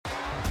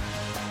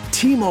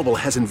T-Mobile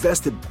has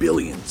invested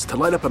billions to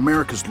light up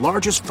America's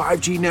largest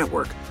 5G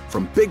network,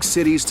 from big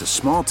cities to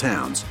small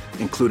towns,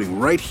 including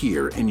right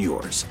here in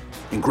yours.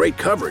 And great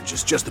coverage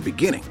is just the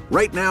beginning.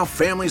 Right now,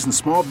 families and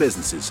small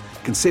businesses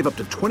can save up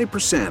to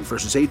 20%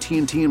 versus AT&T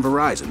and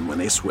Verizon when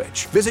they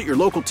switch. Visit your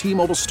local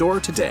T-Mobile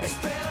store today.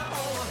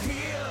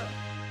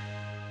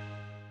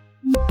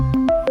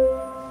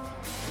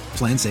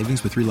 Plan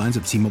savings with 3 lines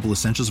of T-Mobile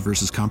Essentials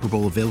versus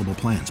comparable available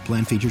plans.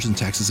 Plan features and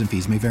taxes and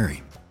fees may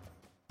vary.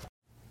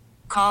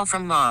 Call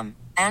from mom.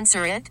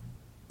 Answer it.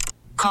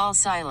 Call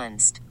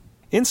silenced.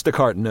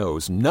 Instacart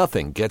knows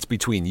nothing gets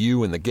between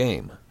you and the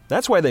game.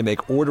 That's why they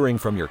make ordering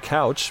from your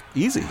couch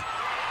easy.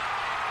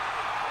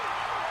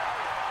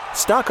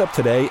 Stock up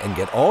today and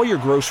get all your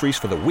groceries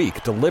for the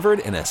week delivered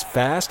in as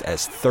fast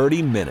as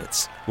 30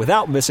 minutes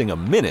without missing a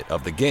minute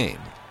of the game.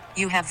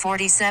 You have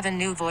 47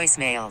 new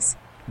voicemails.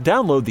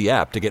 Download the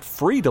app to get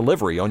free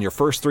delivery on your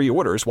first 3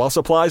 orders while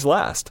supplies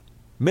last.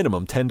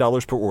 Minimum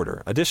 $10 per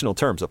order. Additional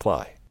terms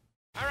apply.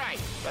 All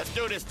right, let's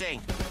do this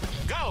thing.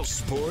 Go!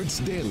 Sports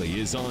Daily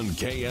is on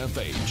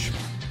KFH.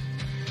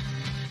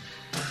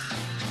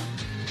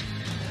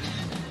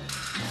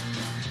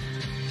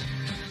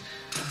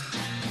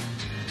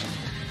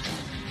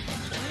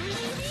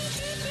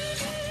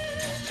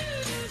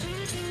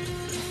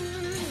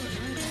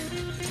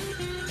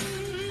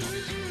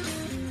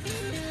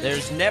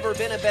 There's never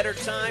been a better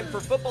time for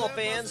football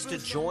fans to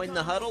join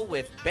the huddle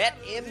with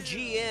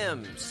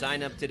BetMGM.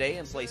 Sign up today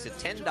and place a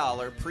 $10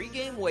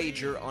 pregame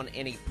wager on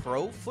any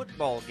pro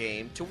football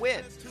game to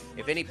win.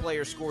 If any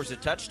player scores a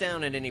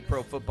touchdown in any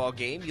pro football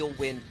game, you'll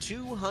win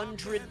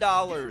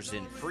 $200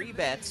 in free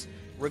bets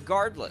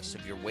regardless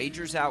of your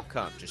wager's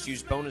outcome. Just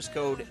use bonus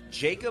code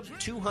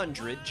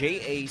JACOB200,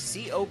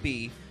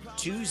 JACOB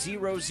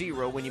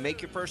 200 when you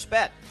make your first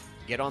bet.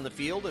 Get on the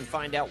field and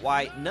find out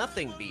why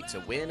nothing beats a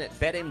win at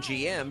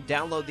BetMGM.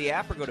 Download the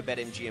app or go to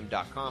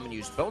BetMGM.com and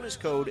use bonus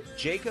code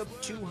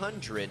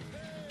JACOB200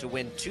 to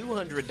win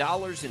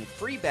 $200 in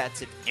free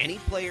bets if any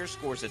player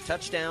scores a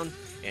touchdown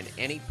in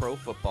any pro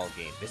football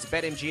game. Visit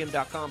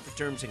BetMGM.com for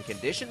terms and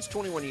conditions.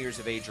 21 years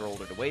of age or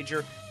older to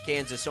wager.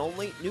 Kansas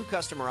only. New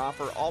customer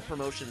offer. All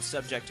promotions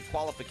subject to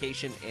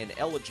qualification and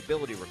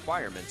eligibility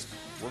requirements.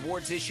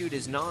 Rewards issued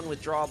as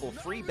non-withdrawable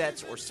free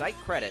bets or site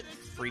credit.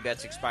 Free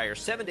bets expire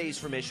 7 days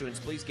from issuance.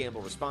 Please gamble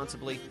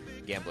responsibly.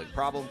 Gambling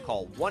problem?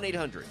 Call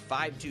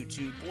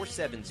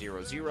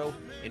 1-800-522-4700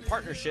 in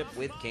partnership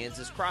with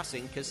Kansas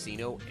Crossing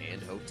Casino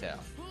and Hotel.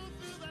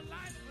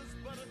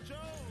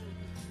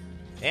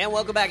 And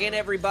welcome back in,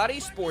 everybody.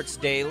 Sports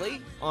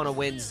Daily on a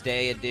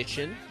Wednesday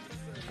edition.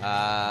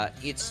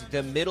 It's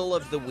the middle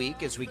of the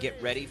week as we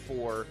get ready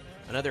for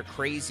another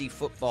crazy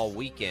football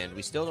weekend.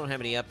 We still don't have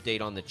any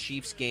update on the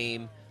Chiefs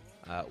game,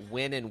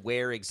 when and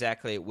where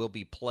exactly it will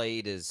be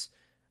played as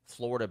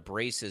Florida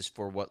braces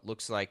for what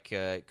looks like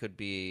it could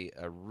be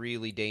a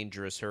really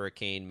dangerous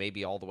hurricane,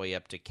 maybe all the way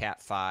up to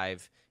Cat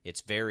 5.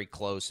 It's very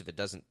close. If it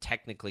doesn't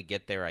technically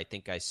get there, I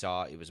think I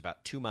saw it was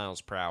about 2 miles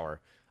per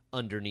hour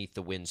underneath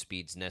the wind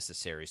speeds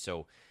necessary.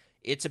 So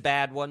it's a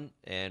bad one,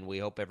 and we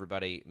hope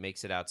everybody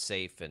makes it out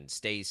safe and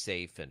stays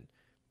safe and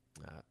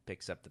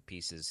picks up the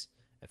pieces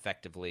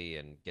effectively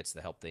and gets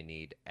the help they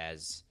need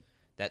as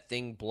that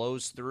thing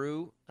blows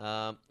through.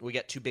 We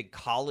got 2 big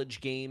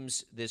college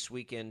games this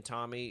weekend,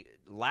 Tommy.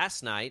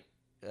 Last night,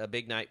 a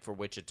big night for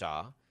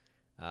Wichita.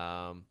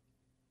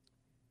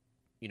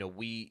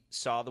 We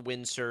saw the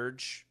wind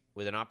surge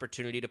with an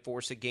opportunity to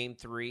force a Game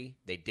 3.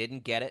 They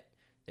didn't get it.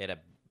 They had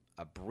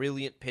a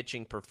brilliant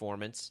pitching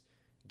performance.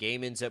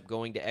 Game ends up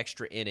going to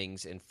extra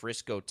innings, and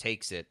Frisco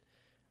takes it.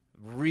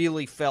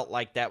 Really felt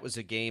like that was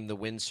a game the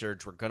Wind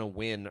Surge were going to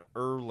win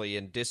early,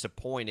 and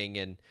disappointing,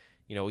 and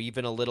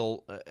even a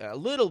little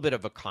bit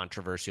of a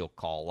controversial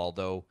call.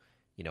 Although,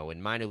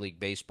 in minor league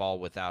baseball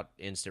without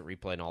instant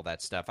replay and all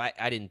that stuff,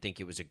 I didn't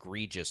think it was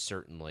egregious.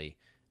 Certainly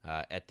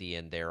at the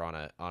end there on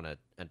a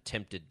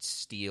attempted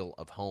steal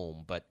of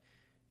home, but.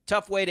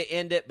 Tough way to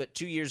end it, but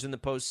 2 years in the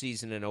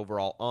postseason and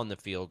overall on the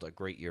field, a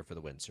great year for the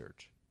Wind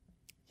Surge.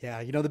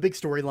 Yeah, the big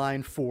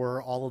storyline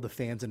for all of the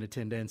fans in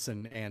attendance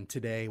and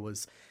today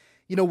was,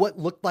 what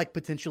looked like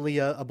potentially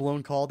a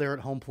blown call there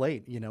at home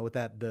plate, with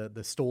that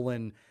the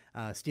stolen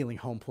stealing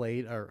home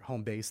plate or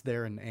home base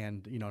there.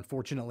 And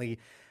unfortunately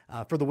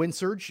for the Wind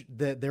Surge,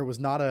 there was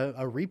not a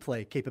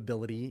replay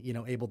capability,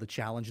 able to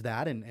challenge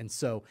that. And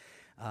so,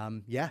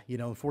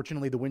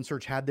 unfortunately the Wind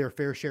Surge had their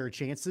fair share of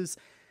chances.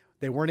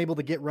 They weren't able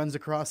to get runs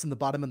across in the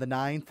bottom of the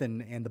ninth,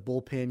 and the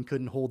bullpen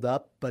couldn't hold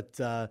up. But,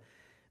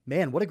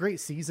 man, what a great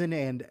season.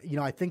 And,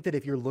 I think that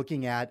if you're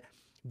looking at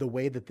the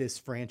way that this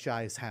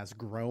franchise has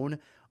grown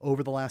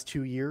over the last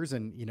 2 years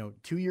and,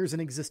 2 years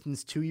in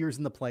existence, 2 years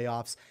in the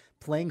playoffs,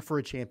 playing for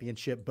a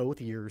championship both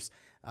years,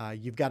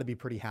 you've got to be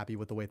pretty happy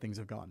with the way things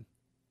have gone.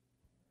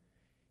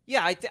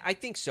 Yeah, I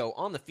think so.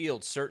 On the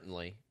field,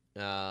 certainly.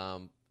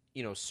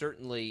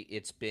 Certainly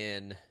it's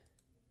been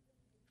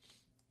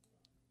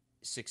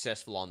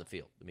successful on the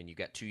field. I mean, you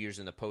got 2 years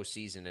in the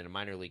postseason in a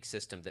minor league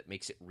system that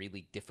makes it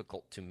really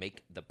difficult to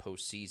make the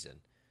postseason.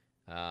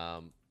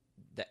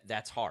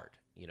 That's hard.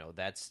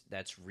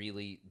 That's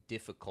really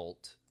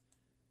difficult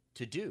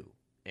to do,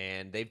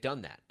 and they've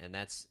done that, and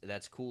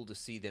that's cool to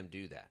see them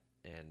do that.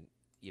 And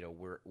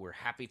we're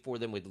happy for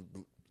them. With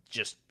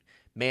just,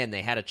 man,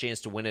 they had a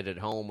chance to win it at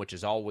home, which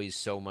is always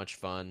so much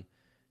fun.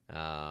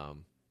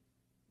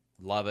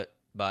 Love it,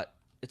 but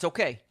it's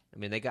okay. I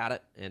mean, they got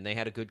it, and they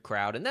had a good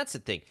crowd, and that's the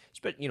thing.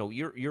 But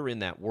you're in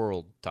that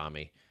world,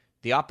 Tommy.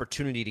 The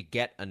opportunity to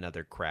get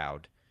another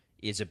crowd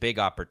is a big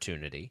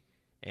opportunity,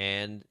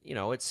 and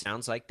it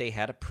sounds like they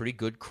had a pretty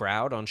good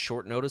crowd on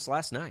short notice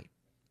last night.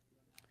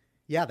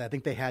 Yeah, I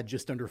think they had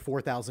just under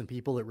 4,000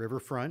 people at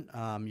Riverfront,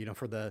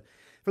 for the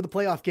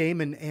playoff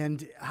game,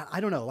 and I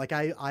don't know, like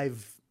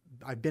I've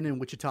been in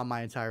Wichita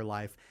my entire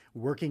life,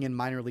 working in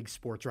minor league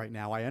sports right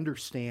now. I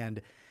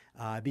understand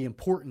the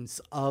importance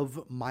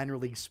of minor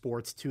league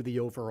sports to the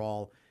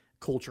overall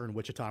culture in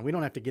Wichita. We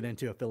don't have to get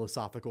into a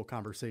philosophical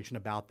conversation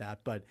about that,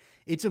 but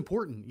it's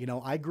important.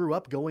 I grew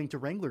up going to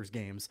Wranglers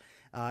games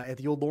at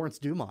the old Lawrence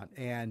Dumont,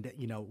 and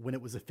when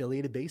it was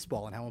affiliated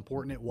baseball, and how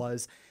important it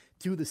was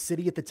to the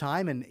city at the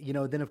time. And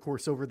then of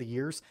course over the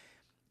years,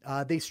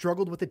 they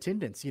struggled with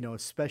attendance,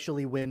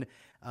 especially when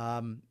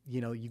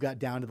you got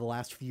down to the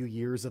last few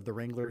years of the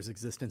Wranglers'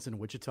 existence in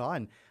Wichita.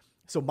 And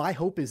so my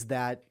hope is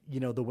that,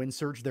 the Wind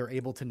Surge, they're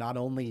able to not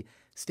only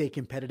stay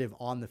competitive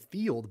on the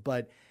field,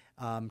 but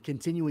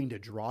continuing to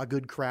draw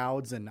good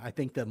crowds. And I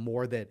think the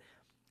more that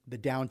the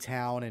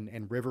downtown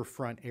and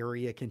riverfront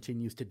area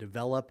continues to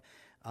develop,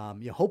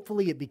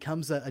 hopefully it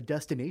becomes a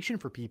destination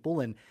for people.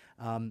 And,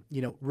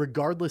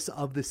 regardless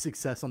of the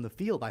success on the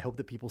field, I hope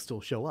that people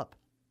still show up.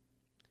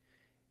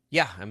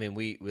 Yeah, I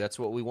mean, that's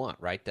what we want,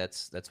 right?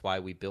 That's why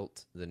we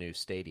built the new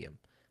stadium.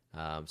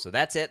 So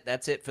that's it.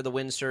 That's it for the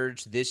Wind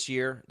Surge this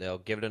year. They'll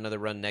give it another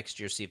run next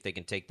year, see if they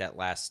can take that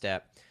last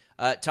step.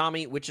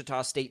 Tommy,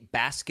 Wichita State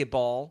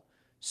basketball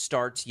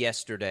starts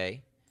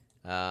yesterday.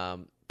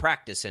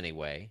 Practice,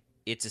 anyway.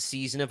 It's a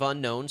season of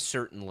unknowns,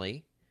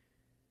 certainly.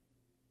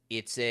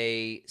 It's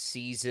a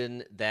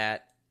season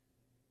that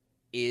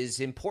is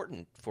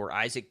important for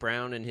Isaac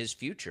Brown and his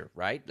future,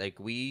 right? Like,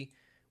 we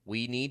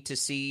need to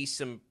see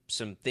some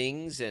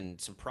things and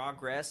some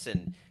progress.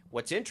 And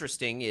what's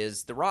interesting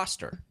is the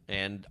roster,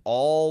 and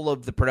all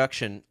of the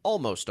production,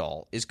 almost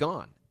all, is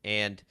gone.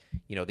 And,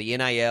 the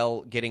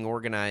NIL getting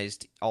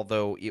organized,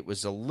 although it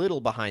was a little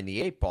behind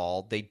the eight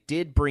ball, they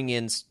did bring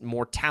in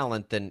more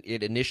talent than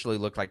it initially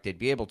looked like they'd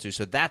be able to.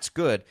 So that's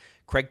good.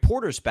 Craig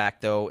Porter's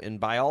back, though, and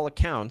by all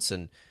accounts,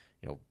 and,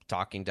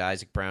 talking to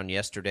Isaac Brown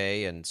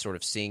yesterday and sort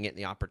of seeing it in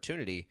the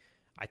opportunity,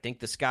 I think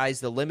the sky's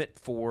the limit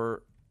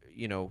for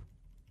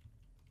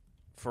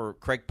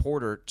Craig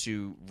Porter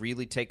to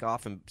really take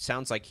off, and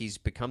sounds like he's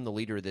become the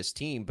leader of this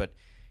team. But,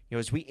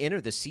 as we enter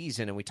the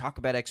season and we talk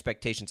about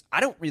expectations, I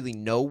don't really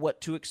know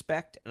what to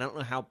expect, and I don't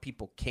know how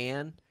people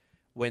can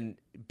when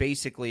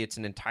basically it's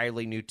an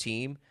entirely new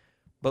team.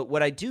 But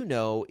what I do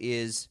know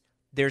is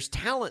there's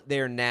talent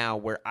there now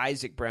where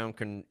Isaac Brown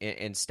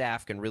and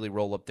staff can really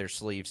roll up their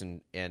sleeves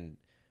and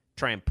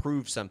try and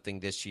prove something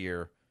this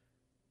year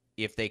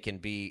if they can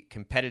be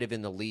competitive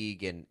in the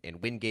league and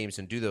win games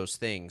and do those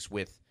things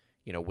with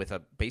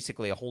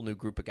basically a whole new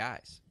group of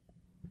guys.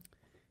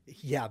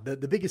 Yeah,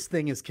 the biggest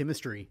thing is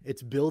chemistry.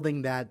 It's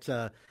building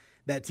that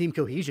team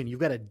cohesion. You've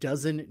got a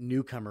dozen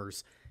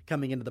newcomers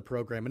coming into the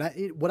program.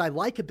 And what I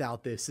like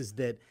about this is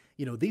that,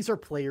 these are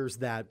players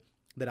that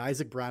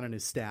Isaac Brown and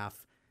his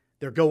staff,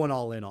 they're going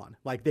all in on.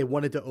 Like, they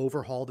wanted to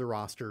overhaul the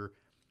roster.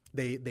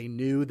 They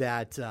knew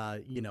that,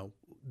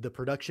 the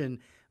production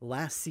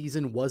last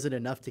season wasn't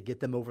enough to get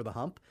them over the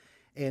hump.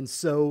 And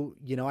so,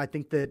 I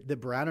think that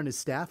Brown and his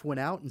staff went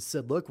out and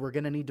said, look, we're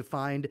going to need to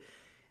find,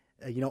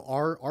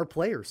 our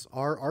players,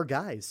 our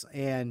guys,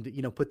 and,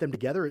 put them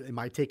together. It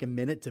might take a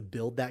minute to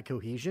build that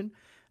cohesion,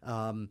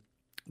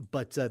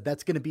 but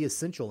that's going to be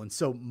essential. And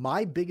so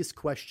my biggest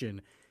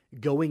question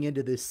going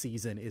into this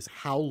season is,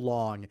 how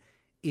long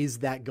is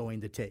that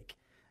going to take?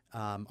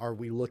 Are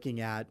we looking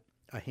at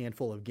a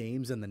handful of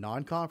games in the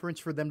non-conference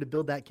for them to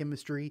build that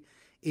chemistry?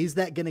 Is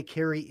that going to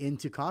carry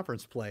into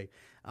conference play?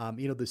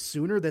 The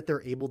sooner that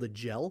they're able to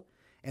gel,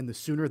 and the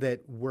sooner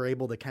that we're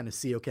able to kind of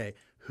see, okay,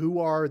 who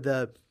are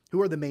the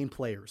main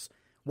players?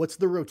 What's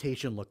the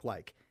rotation look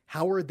like?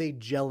 How are they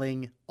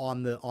gelling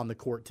on the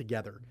court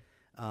together?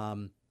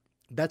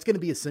 That's going to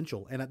be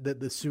essential. And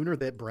the sooner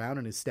that Brown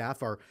and his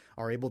staff are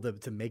able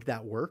to make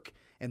that work,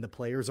 and the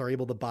players are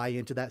able to buy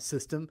into that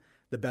system,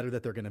 the better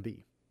that they're going to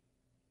be.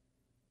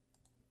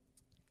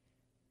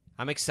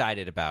 I'm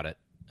excited about it.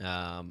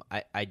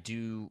 I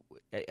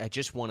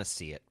just want to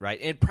see it, right?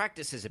 And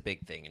practice is a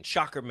big thing, and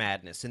Shocker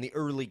Madness, and the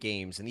early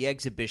games, and the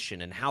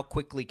exhibition, and how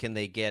quickly can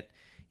they get,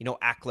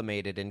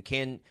 acclimated, and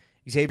can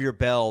Xavier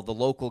Bell, the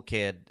local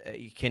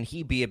kid, can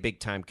he be a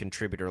big-time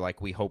contributor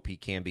like we hope he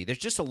can be? There's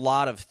just a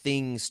lot of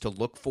things to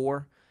look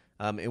for,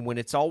 and when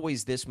it's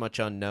always this much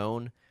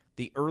unknown,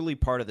 the early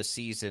part of the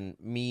season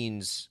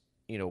means,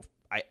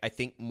 I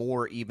think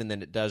more even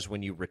than it does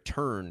when you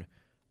return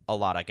a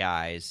lot of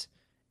guys.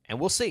 And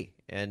we'll see.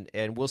 And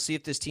we'll see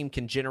if this team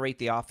can generate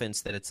the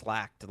offense that it's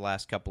lacked the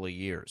last couple of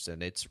years.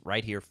 And it's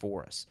right here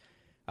for us.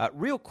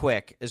 Real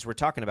quick, as we're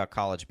talking about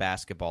college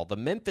basketball, the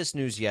Memphis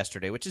news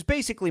yesterday, which is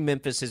basically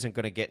Memphis isn't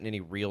going to get in any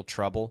real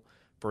trouble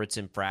for its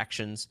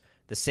infractions.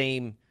 The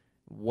same,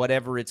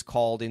 whatever it's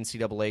called,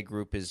 NCAA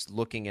group is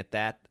looking at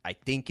that. I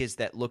think is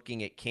that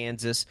looking at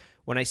Kansas.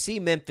 When I see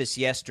Memphis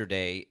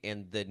yesterday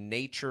and the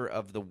nature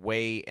of the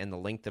way and the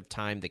length of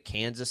time the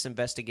Kansas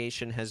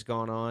investigation has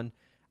gone on,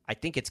 I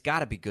think it's got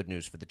to be good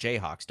news for the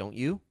Jayhawks, don't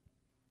you?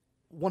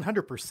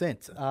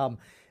 100%.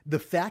 The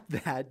fact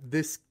that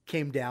this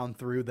came down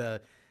through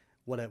the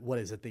what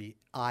is it, the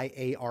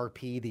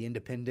IARP, the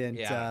independent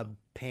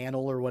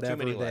panel or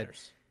whatever. Too many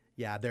letters.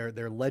 Yeah,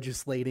 they're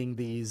legislating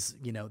these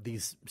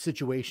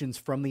situations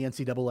from the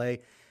NCAA,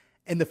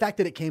 and the fact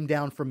that it came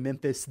down from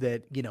Memphis,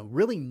 that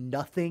really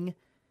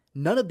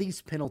none of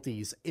these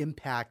penalties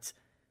impact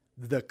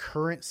the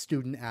current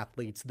student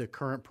athletes, the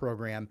current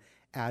program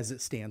as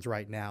it stands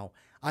right now.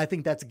 I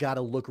think that's got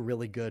to look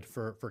really good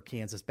for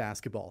Kansas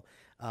basketball.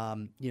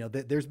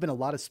 There's been a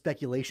lot of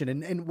speculation,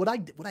 and what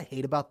I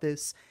hate about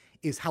this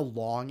is how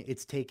long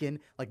it's taken.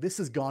 Like, this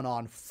has gone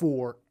on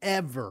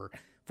forever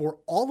for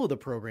all of the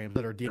programs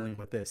that are dealing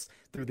with this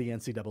through the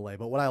NCAA.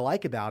 But what I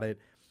like about it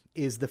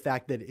is the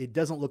fact that it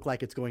doesn't look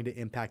like it's going to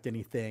impact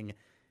anything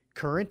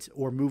current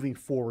or moving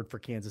forward for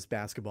Kansas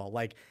basketball.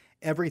 Like,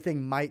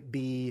 everything might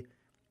be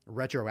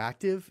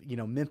retroactive.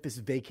 Memphis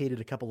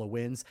vacated a couple of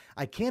wins.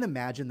 I can't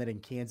imagine that in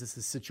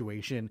Kansas's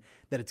situation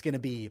that it's going to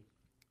be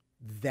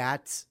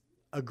that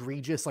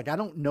egregious. Like, I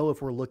don't know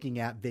if we're looking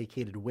at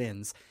vacated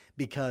wins,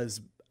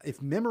 because if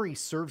memory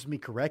serves me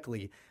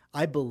correctly,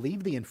 I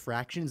believe the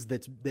infractions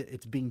that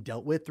it's being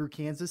dealt with through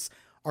Kansas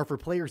are for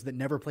players that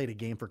never played a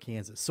game for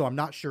Kansas. So I'm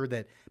not sure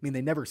that,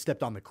 they never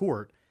stepped on the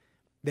court.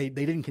 They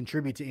didn't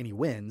contribute to any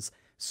wins.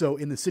 So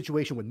in the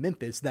situation with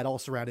Memphis, that all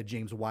surrounded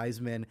James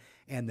Wiseman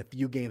and the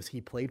few games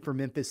he played for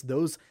Memphis,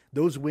 those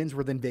wins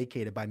were then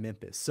vacated by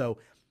Memphis. So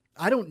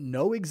I don't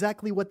know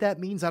exactly what that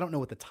means. I don't know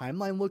what the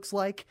timeline looks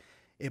like.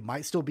 It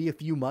might still be a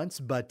few months,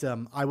 but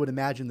I would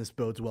imagine this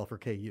bodes well for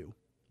KU.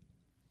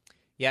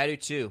 Yeah, I do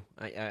too.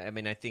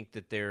 I think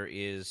that there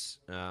is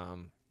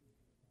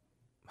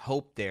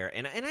hope there.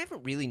 And I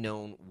haven't really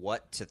known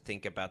what to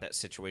think about that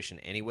situation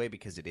anyway,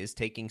 because it is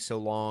taking so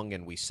long.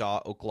 And we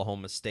saw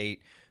Oklahoma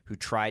State, who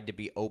tried to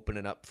be open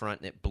and up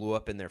front, and it blew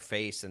up in their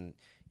face. And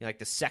like,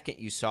 the second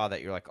you saw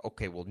that, you're like,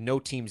 okay, well, no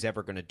team's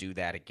ever going to do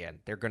that again.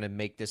 They're going to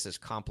make this as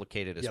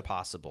complicated as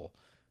possible,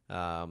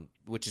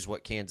 which is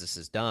what Kansas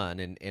has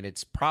done. And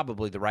it's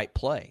probably the right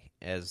play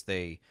as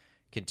they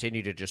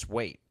continue to just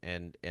wait.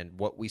 And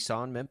what we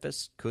saw in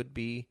Memphis could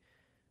be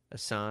a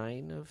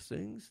sign of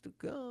things to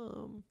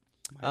come.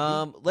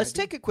 Let's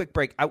take a quick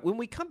break. When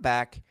we come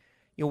back,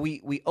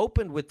 we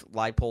opened with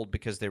Leipold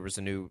because there was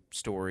a new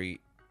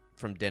story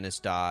from Dennis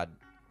Dodd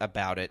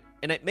about it.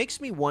 And it makes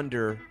me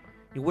wonder,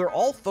 we're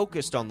all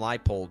focused on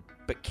Leipold,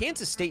 but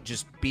Kansas State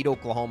just beat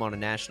Oklahoma on a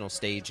national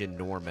stage in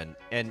Norman.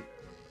 And,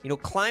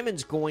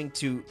 Kleiman's going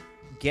to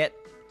get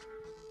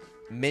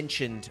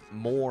mentioned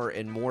more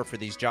and more for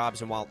these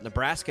jobs, and while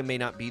Nebraska may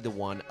not be the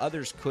one,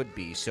 others could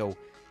be. So,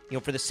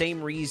 for the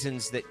same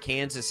reasons that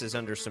Kansas is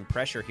under some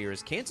pressure here,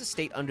 is Kansas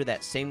State under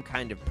that same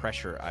kind of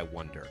pressure, I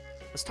wonder?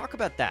 Let's talk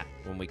about that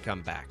when we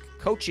come back.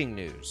 Coaching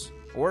news,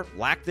 or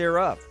lack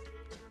thereof,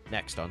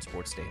 next on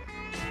Sports Day.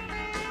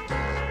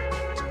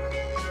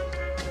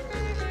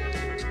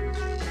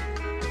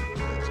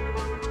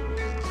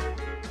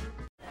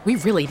 We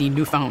really need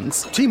new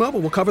phones. T-Mobile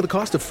will cover the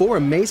cost of 4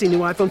 amazing new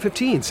iPhone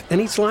 15s, and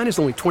each line is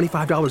only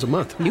 $25 a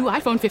month. New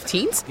iPhone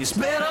 15s? It's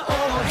better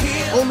over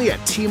here. Only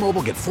at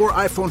T-Mobile, get 4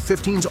 iPhone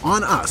 15s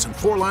on us and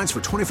 4 lines for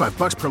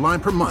 $25 per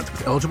line per month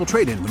with eligible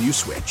trade-in when you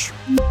switch.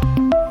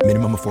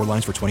 Minimum of 4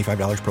 lines for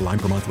 $25 per line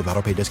per month with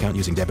autopay discount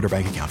using debit or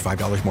bank account.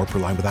 $5 more per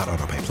line without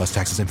autopay, plus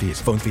taxes and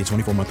fees. Phone fee at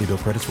 24 monthly bill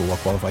credits for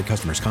well-qualified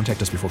customers. Contact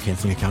us before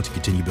canceling account to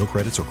continue bill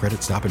credits or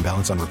credit stop and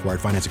balance on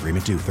required finance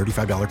agreement due.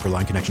 $35 per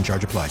line connection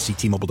charge applies. See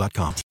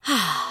T-Mobile.com.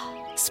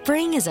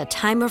 Spring is a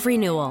time of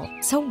renewal,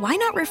 so why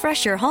not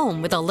refresh your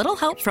home with a little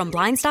help from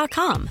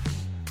Blinds.com?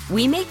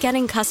 We make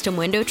getting custom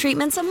window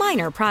treatments a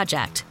minor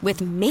project with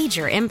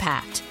major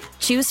impact.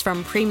 Choose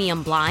from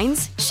premium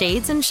blinds,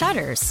 shades, and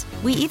shutters.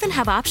 We even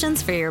have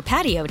options for your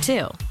patio,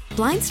 too.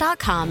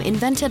 Blinds.com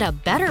invented a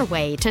better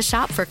way to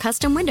shop for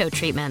custom window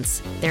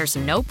treatments. There's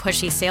no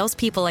pushy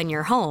salespeople in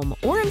your home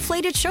or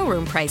inflated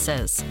showroom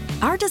prices.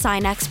 Our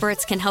design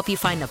experts can help you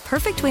find the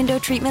perfect window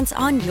treatments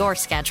on your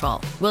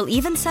schedule. We'll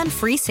even send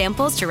free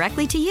samples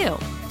directly to you.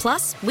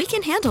 Plus, we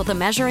can handle the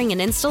measuring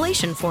and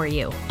installation for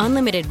you.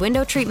 Unlimited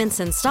window treatments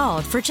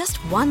installed for just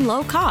one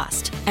low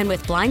cost. And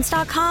with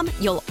Blinds.com,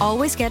 you'll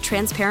always get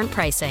transparent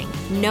pricing.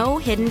 No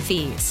hidden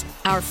fees.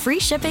 Our free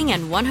shipping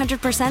and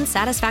 100%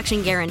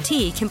 satisfaction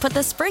guarantee can put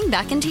the spring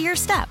back into your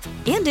step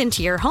and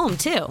into your home,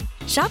 too.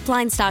 Shop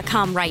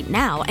Blinds.com right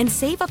now and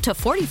save up to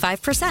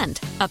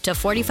 45%. Up to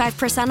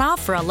 45%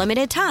 off for a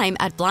limited time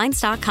at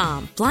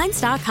Blinds.com.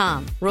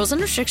 Blinds.com. Rules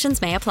and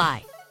restrictions may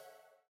apply.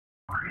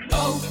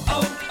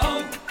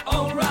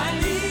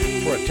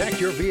 O'Reilly. For a Protect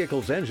your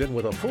vehicle's engine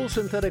with a full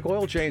synthetic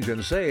oil change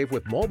and save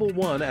with Mobil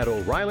 1 at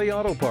O'Reilly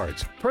Auto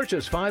Parts.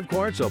 Purchase 5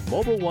 quarts of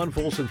Mobil 1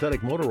 full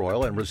synthetic motor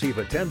oil and receive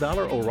a $10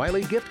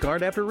 O'Reilly gift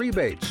card after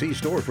rebate. See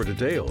store for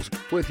details.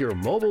 With your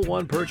Mobil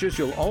 1 purchase,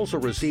 you'll also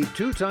receive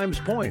 2 times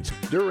points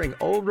during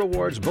O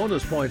Rewards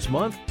Bonus Points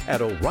Month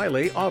at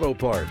O'Reilly Auto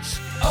Parts.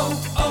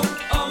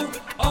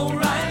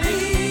 O'Reilly